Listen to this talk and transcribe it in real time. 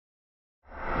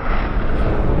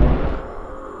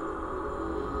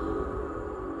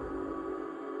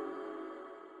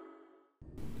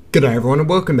G'day everyone and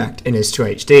welcome back to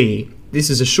NS2HD. This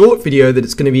is a short video that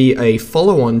it's going to be a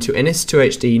follow-on to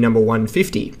NS2HD number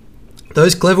 150.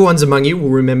 Those clever ones among you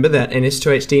will remember that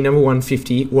NS2HD number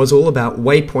 150 was all about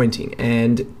waypointing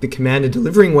and the commander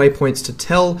delivering waypoints to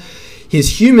tell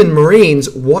his human marines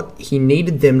what he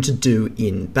needed them to do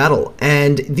in battle.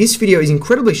 And this video is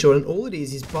incredibly short, and all it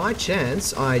is by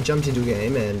chance I jumped into a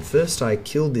game and first I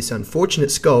killed this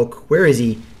unfortunate skulk. Where is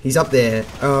he? He's up there.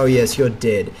 Oh yes, you're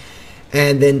dead.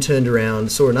 And then turned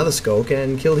around, saw another skulk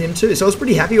and killed him too. So I was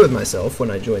pretty happy with myself when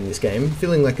I joined this game,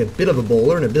 feeling like a bit of a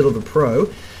baller and a bit of a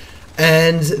pro.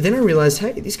 And then I realized,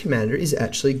 hey, this commander is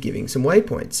actually giving some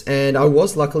waypoints. And I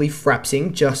was luckily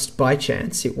frapsing just by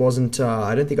chance. It wasn't,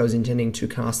 I don't think I was intending to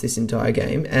cast this entire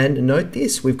game. And note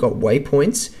this, we've got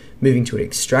waypoints moving to an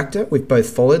extractor. We've both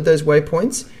followed those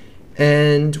waypoints.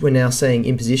 And we're now saying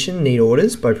in position, need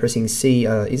orders by pressing C,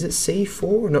 is it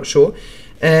C4? I'm not sure.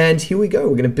 And here we go,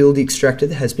 we're going to build the extractor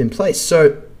that has been placed.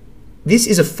 So this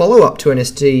is a follow-up to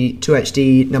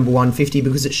NS2HD number 150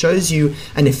 because it shows you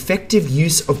an effective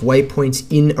use of waypoints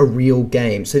in a real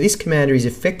game. So this commander is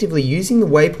effectively using the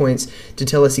waypoints to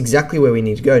tell us exactly where we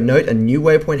need to go. Note, a new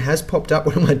waypoint has popped up.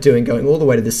 What am I doing? Going all the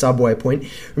way to the sub waypoint.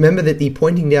 Remember that the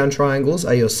pointing down triangles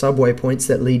are your sub waypoints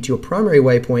that lead to your primary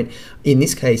waypoint, in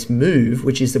this case move,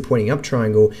 which is the pointing up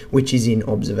triangle, which is in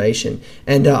observation.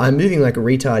 And I'm moving like a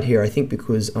retard here, I think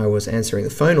because I was answering the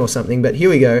phone or something, but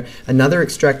here we go. Another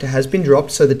extractor has been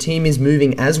dropped, so the team is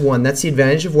moving as one. That's the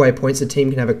advantage of waypoints. The team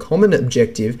can have a common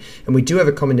objective, and we do have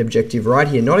a common objective right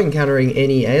here, not encountering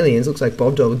any aliens. Looks like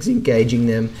Bob Dog's engaging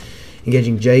them,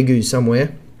 engaging Jagu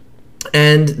somewhere.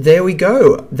 And there we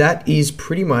go. That is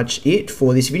pretty much it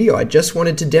for this video. I just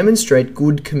wanted to demonstrate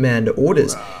good commander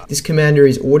orders. This commander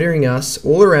is ordering us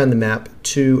all around the map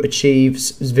to achieve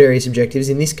various objectives.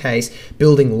 In this case,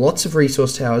 building lots of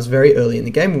resource towers very early in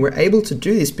the game. And we're able to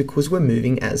do this because we're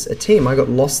moving as a team. I got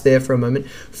lost there for a moment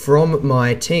from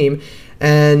my team.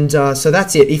 And so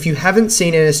that's it. If you haven't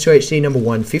seen NS2HD number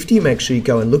 150, make sure you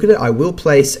go and look at it. I will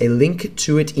place a link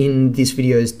to it in this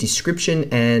video's description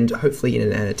and hopefully in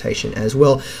an annotation as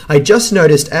well. I just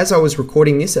noticed as I was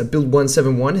recording this, build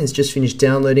 171 has just finished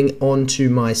downloading onto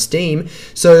my Steam.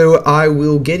 So I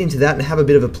will get into that and have a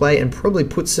bit of a play and probably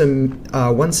put some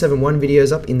 171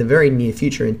 videos up in the very near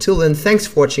future. Until then, thanks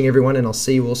for watching everyone, and I'll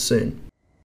see you all soon.